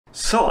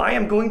So I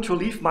am going to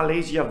leave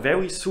Malaysia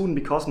very soon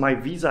because my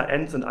visa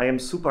ends and I am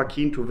super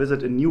keen to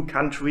visit a new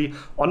country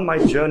on my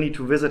journey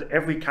to visit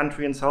every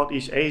country in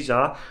Southeast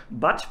Asia.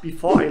 But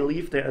before I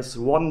leave, there is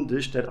one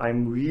dish that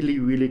I'm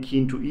really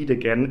keen to eat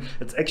again.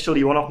 It's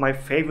actually one of my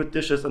favorite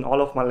dishes in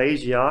all of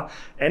Malaysia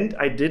and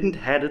I didn't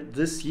had it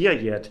this year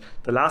yet.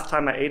 The last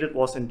time I ate it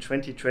was in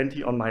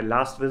 2020 on my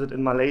last visit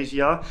in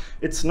Malaysia.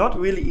 It's not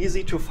really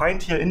easy to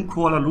find here in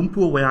Kuala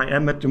Lumpur where I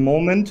am at the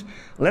moment.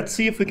 Let's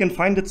see if we can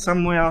find it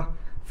somewhere.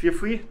 Feel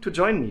free to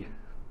join me.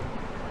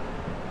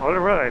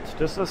 Alright,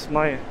 this is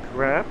my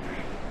Grab.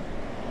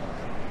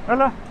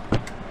 Hello.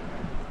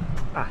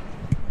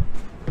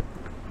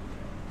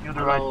 You're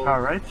the right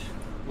car, right?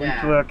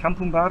 Yeah. Going to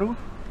Kampung Baru?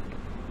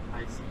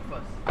 I see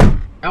first.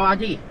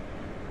 LRT.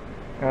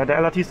 The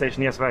LRT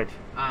station, yes, right.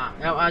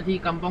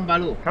 LRT Kampung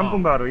Baru.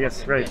 Kampung Baru,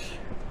 yes, right.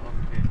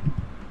 Okay.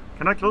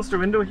 Can I close the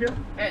window here?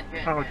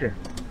 Okay,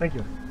 thank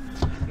you.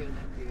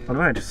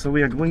 Alright, so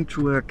we are going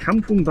to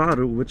Kampung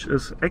Baru, which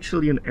is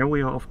actually an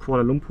area of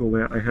Kuala Lumpur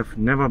where I have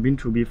never been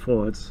to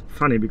before. It's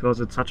funny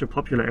because it's such a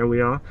popular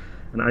area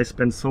and I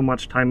spend so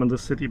much time in the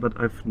city, but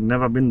I've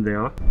never been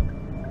there.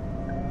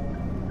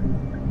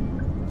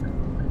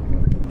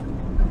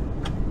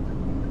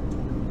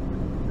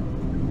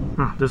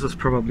 This is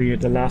probably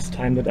the last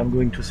time that I'm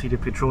going to see the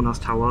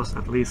Petronas Towers,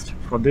 at least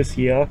for this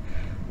year.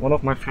 One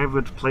of my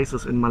favorite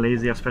places in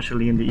Malaysia,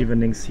 especially in the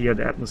evenings here.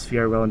 The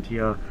atmosphere around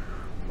here,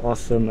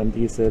 awesome, and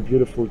these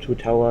beautiful two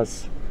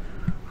towers.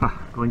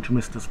 Going to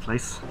miss this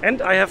place.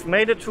 And I have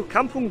made it to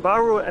Kampung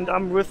Baru and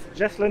I'm with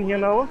Jesslyn here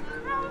now.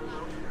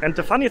 And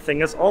the funny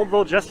thing is,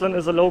 although Jesslyn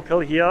is a local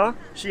here,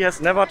 she has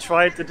never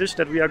tried the dish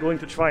that we are going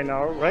to try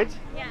now, right?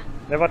 Yeah.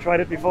 Never tried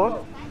it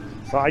before?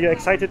 So are you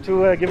excited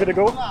to give it a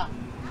go?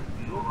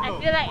 I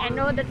feel like I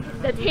know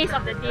the taste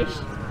of the dish.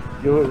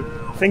 You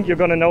think you're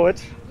gonna know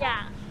it?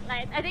 Yeah.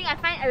 Like I think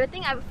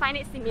I would find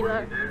it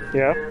similar.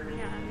 Yeah?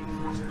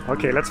 Yeah.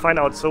 Okay, let's find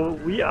out. So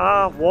we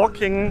are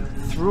walking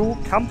through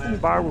Kampung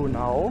Baru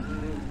now,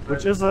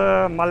 which is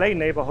a Malay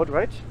neighborhood,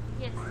 right?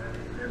 Yes.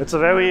 It's a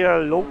very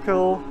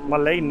local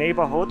Malay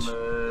neighborhood.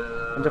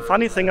 And the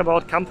funny thing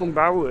about Kampung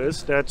Baru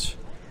is that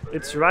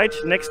it's right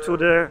next to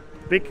the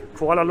big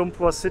Kuala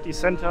Lumpur city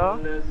center.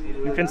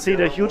 You can see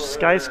the huge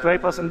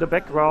skyscrapers in the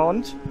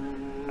background.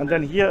 And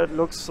then here it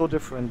looks so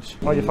different.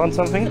 Oh, you found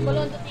something?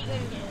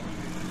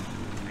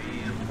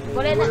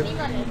 Boleh nak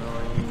 5 ni?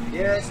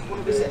 Yes,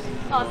 10 pieces.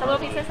 Oh, 10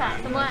 pieces ah,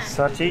 semua.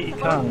 Sate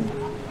ikan.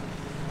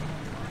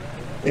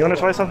 You want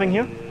to try something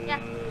here? Yeah.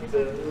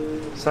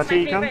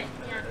 Sate ikan?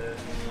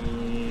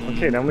 Yeah.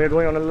 Okay, then we're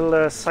going on a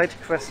little side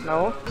quest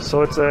now.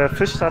 So it's a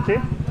fish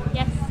satay.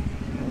 Yes.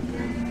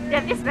 They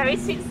have this very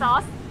sweet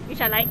sauce, which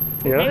I like.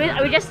 Yeah.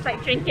 I would just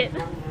like drink it.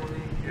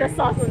 The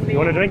sauce only. You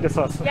want to drink the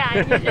sauce? Yeah,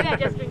 usually I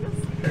just drink this.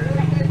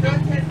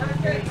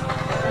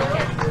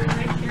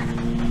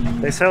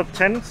 They sell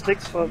 10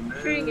 sticks for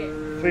 3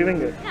 ringgit. 3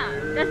 ringgit. Yeah,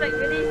 that's like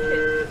really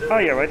cheap. Oh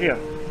yeah, right here.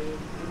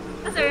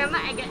 Because I remember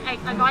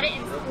I got it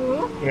in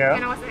school. Yeah.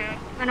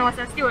 When I was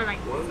still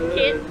like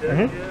kid.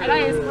 I got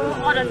it in school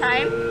all the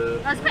time.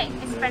 It was quite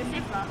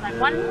expensive,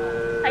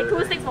 like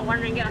 2 sticks for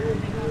 1 ringgit or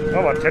something.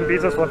 Oh, but 10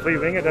 pieces for 3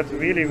 ringgit, that's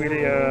really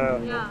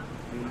Yeah.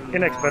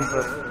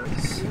 inexpensive.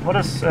 What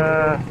is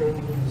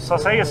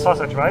sausage is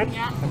sausage, right?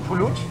 Yeah. And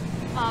pulut?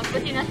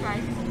 Glutinous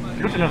rice.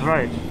 Glutinous,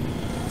 right?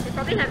 They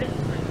probably have it.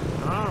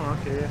 Oh,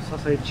 okay.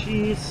 Sausage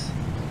cheese.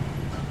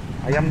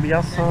 Ayam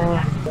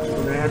biasa.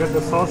 So they added the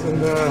sauce in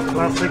the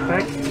plastic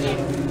bag.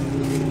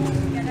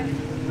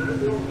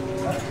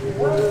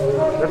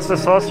 That's the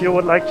sauce you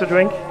would like to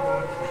drink?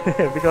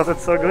 Because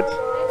it's so good.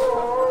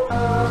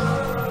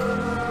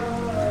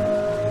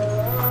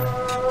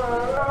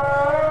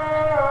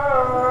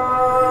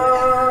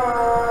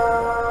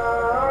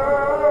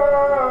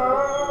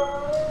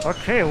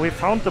 Okay, we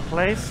found the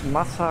place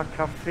Masa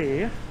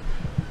Cafe.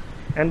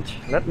 And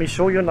let me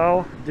show you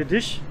now the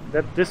dish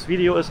that this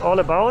video is all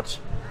about.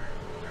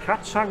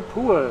 Kacang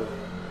Pool,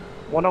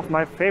 one of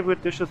my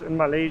favorite dishes in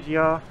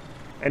Malaysia,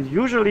 and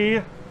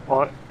usually,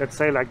 or let's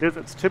say like this,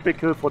 it's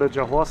typical for the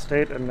Johor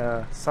state in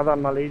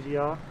southern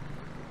Malaysia,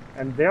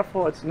 and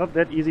therefore it's not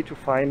that easy to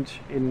find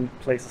in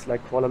places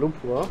like Kuala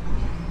Lumpur.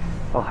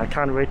 Oh, I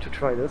can't wait to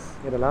try this.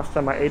 Yeah, the last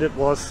time I ate it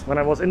was when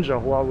I was in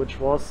Johor, which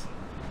was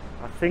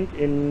I think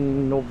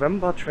in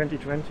November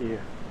 2020.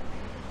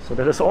 So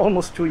that is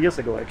almost 2 years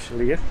ago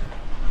actually.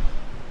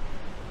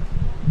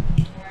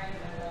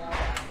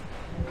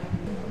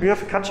 We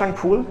have Kacang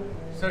Pool.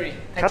 Sorry,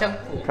 Kacang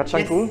Pool. Kacang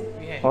Yes, Pool?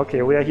 we have.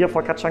 Okay, we are here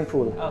for Kacang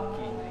Pool.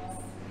 Okay.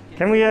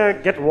 Can we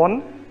get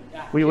one?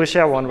 We will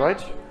share one,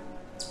 right?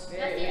 Does it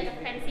have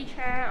the fancy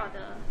chair or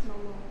the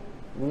normal?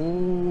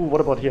 Ooh,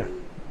 what about here?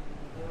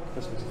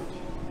 This one's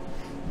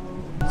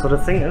good. So the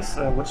thing is,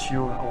 what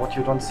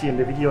you don't see in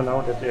the video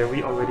now, that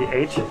we already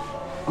ate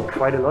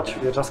quite a lot.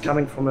 We are just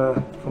coming from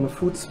a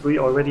food spree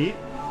already.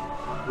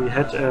 We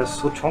had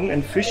sotong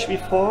and fish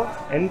before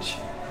and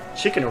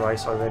chicken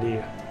rice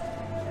already.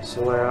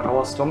 So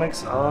our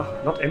stomachs are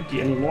not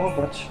empty anymore,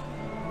 but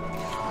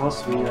of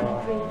course we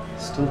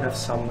still have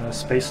some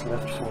space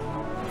left for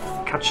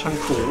Kacang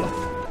Pool.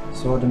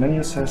 So the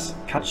menu says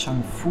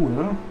Kacang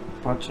Pool,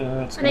 but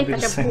it's going to be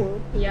the Kacang same.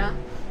 Pool, yeah.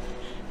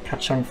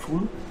 Kacang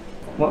Pool?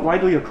 Why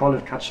do you call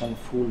it Kacang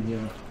Pool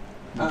here?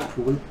 Not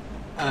Pool?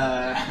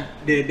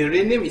 The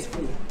real name is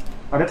Pool.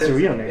 Oh, that's the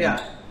real name? Yeah,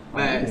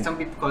 but Okay. some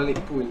people call it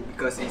Pool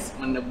because it's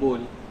on the bowl.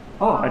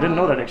 Oh, I didn't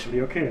know that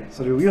actually. Okay,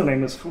 so the real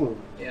name is Pool.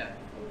 Yeah.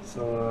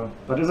 So,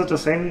 but is it the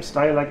same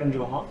style like in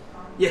Johor?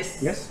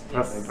 Yes. Yes?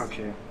 Perfect,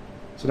 okay.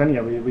 So then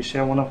yeah, we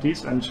share one of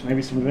these and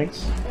maybe some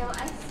drinks.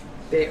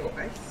 Teh or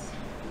ice?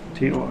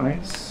 Tea or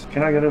ice.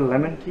 Can I get a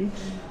lemon tea?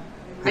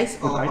 Ice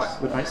With or ice?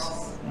 hot? With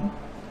ice?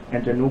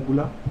 And no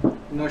gula?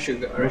 No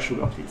sugar. No Alright.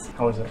 sugar, please.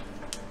 How is it?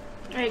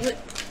 Very good.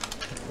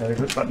 Very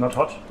good, but not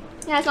hot.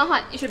 Yeah, it's not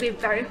hot. It should be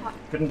very hot.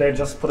 Couldn't they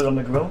just put it on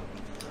the grill?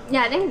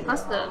 Yeah, I think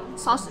because the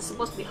sauce is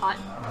supposed to be hot.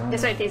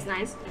 That's why it tastes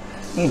nice.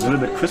 It's a little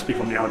bit crispy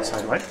from the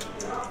outside, right?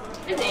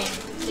 And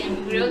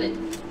they grilled it.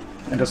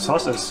 And the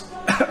sauce is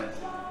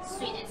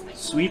Sweet and spicy.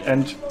 sweet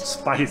and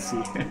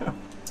spicy.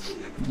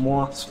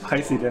 More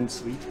spicy than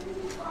sweet.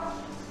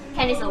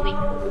 Ken is a weak.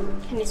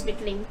 Ken is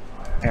weakling.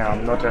 Yeah,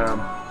 I'm not It's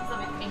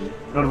a weakling.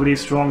 not really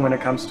strong when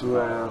it comes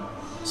to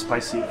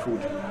spicy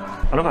food.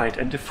 Alright,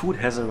 and the food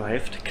has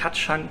arrived.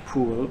 Kacang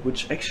Pool,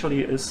 which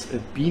actually is a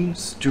bean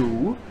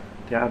stew.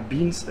 There are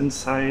beans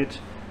inside,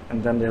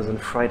 and then there's a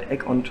fried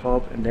egg on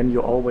top, and then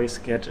you always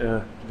get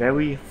a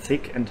very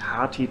thick and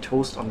hearty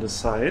toast on the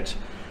side.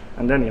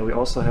 And then here we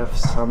also have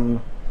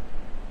some.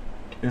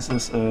 Is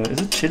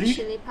it chili?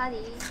 Chili padi.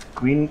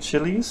 Green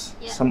chilies,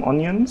 Yeah. some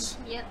onions,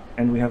 Yep.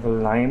 and we have a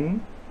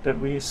lime that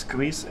we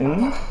squeeze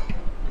in.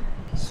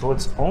 So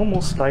it's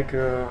almost like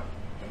a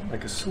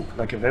soup,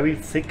 like a very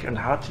thick and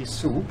hearty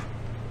soup.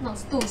 No,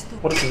 stew.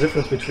 What is the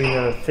difference between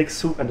a thick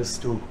soup and a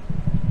stew?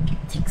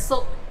 Thick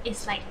soup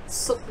is like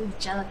soup with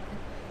gelatin.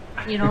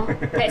 You know?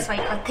 That's why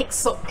you call thick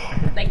soup.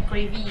 Like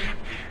gravy.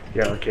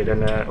 Yeah, okay,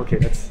 then okay,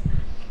 let's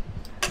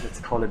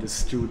call it a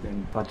stew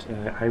then. But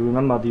I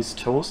remember these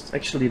toasts.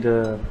 Actually,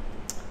 the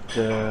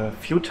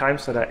few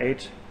times that I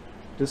ate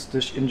this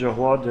dish in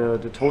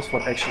Johor, the toast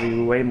was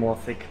actually way more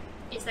thick.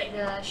 It's like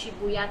the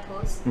Shibuya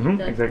toast.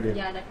 Exactly.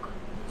 Yeah, the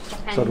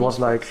Japan. So it was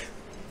like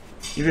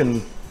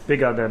even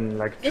bigger than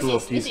like two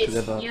of these this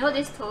together. You know,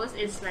 this toast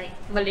is like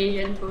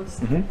Malaysian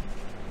toast. Mhm.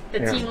 The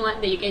Yeah. thin one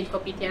that you get in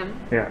kopitiam.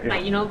 Yeah, yeah.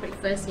 Like, you know,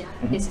 breakfast. Yeah,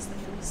 this is the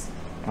toast.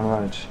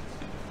 Alright.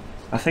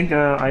 I think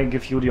I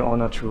give you the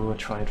honor to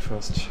try it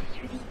first.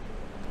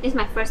 This is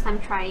my first time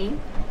trying.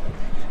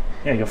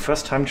 Yeah, your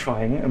first time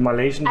trying a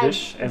Malaysian I-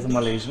 dish as a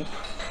Malaysian.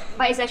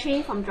 But it's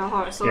actually from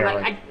Johor, so Yeah,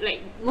 like right.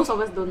 like most of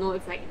us don't know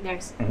if like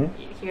there's Mhm.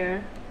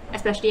 here.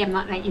 Especially I'm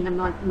not like in the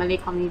Malay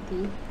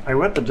community. I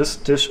read that this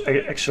dish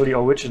actually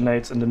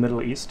originates in the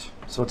Middle East.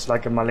 So it's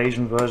like a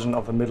Malaysian version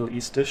of a Middle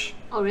East dish.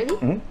 Oh really?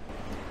 Mhm.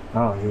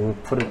 Ah, you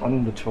put it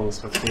on the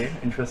toast, okay,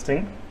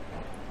 interesting.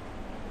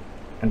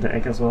 And the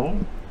egg as well.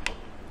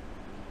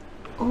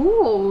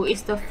 Oh,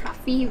 it's the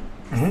fluffy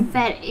Mhm.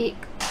 fat egg.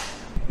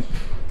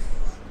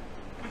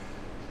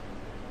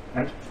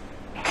 And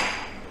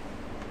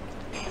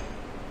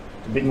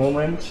the big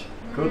moment,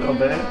 good or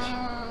bad?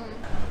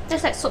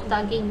 That's like soup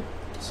daging,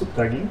 Soup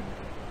daging,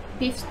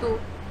 beef stew.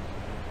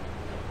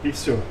 beef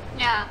stew.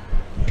 Yeah.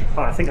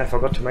 Oh, I think I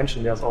forgot to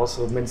mention there's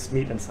also minced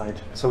meat inside.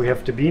 So we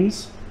have the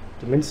beans,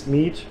 the minced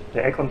meat,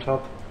 the egg on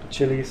top, the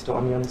chilies, the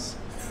onions.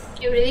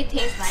 It really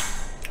tastes like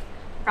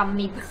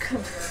ramly burger.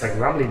 Like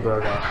Ramly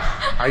burger.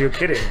 Are you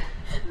kidding?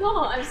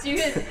 No, I'm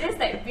serious. It's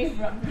like beef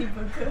ramly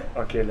burger.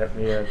 Okay, let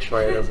me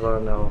try it as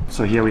well now.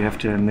 So here we have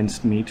the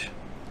minced meat.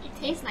 It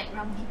tastes like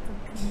ramly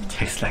burger.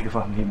 Tastes like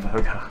Ramly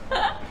burger.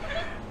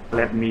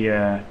 Let me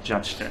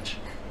judge that.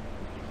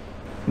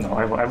 No,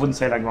 I wouldn't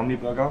say like Ramly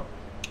burger,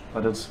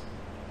 but it's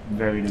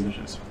very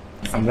delicious.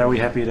 I'm very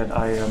happy that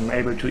I am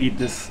able to eat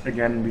this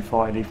again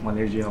before I leave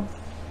Malaysia,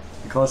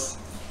 because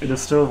it is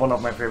still one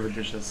of my favorite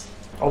dishes.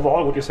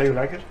 Overall, would you say you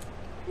like it?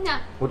 Yeah.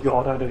 Would you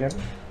order it again?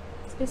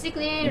 It's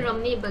basically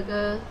ramly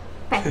burger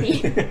patty.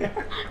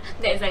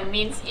 That's like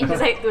minced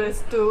inside the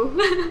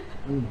stew.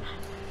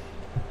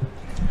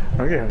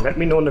 Okay, let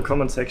me know in the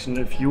comment section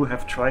if you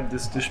have tried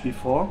this dish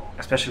before,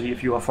 especially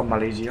if you are from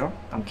Malaysia.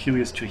 I'm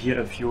curious to hear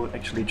if you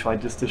actually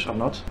tried this dish or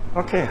not.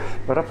 Okay,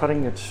 berapa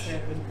ringgit?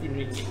 17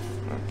 ringgit.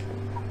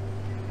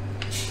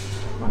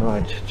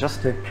 Alright,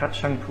 just the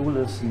Kacang Pool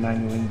is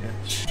 9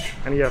 ringgit.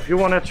 And yeah, if you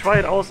want to try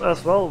it out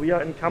as well, we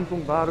are in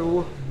Kampung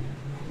Baru,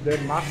 the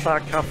Masa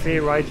Cafe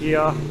right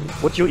here.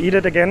 Would you eat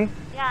it again?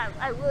 Yeah,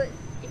 I would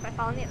if I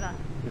found it lah.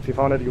 If you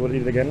found it, you would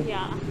eat it again?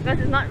 Yeah, because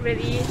it's not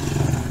really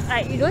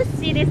like you don't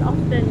see this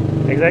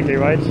often. Exactly,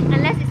 right?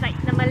 Unless it's like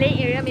the Malay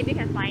area, maybe you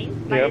can find,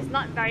 but Yep. it's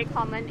not very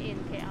common in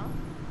KL.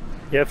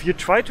 Yeah, if you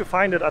try to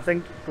find it, I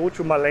think go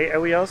to Malay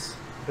areas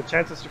the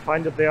chances to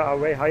find it there are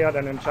way higher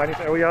than in Chinese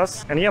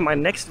areas. And yeah, my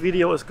next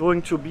video is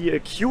going to be a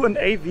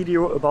Q&A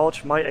video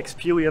about my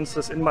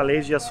experiences in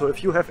Malaysia. So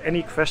if you have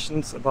any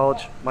questions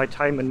about my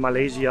time in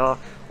Malaysia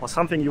or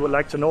something you would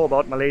like to know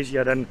about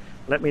Malaysia, then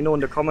let me know in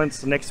the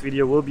comments. The next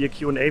video will be a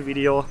Q&A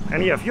video.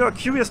 And yeah, if you are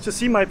curious to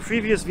see my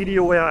previous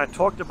video where I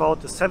talked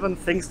about the 7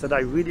 things that I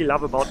really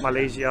love about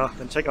Malaysia,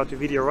 then check out the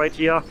video right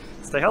here.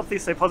 Stay healthy,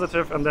 stay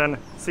positive, and then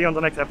see you on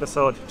the next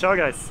episode. Ciao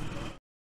guys!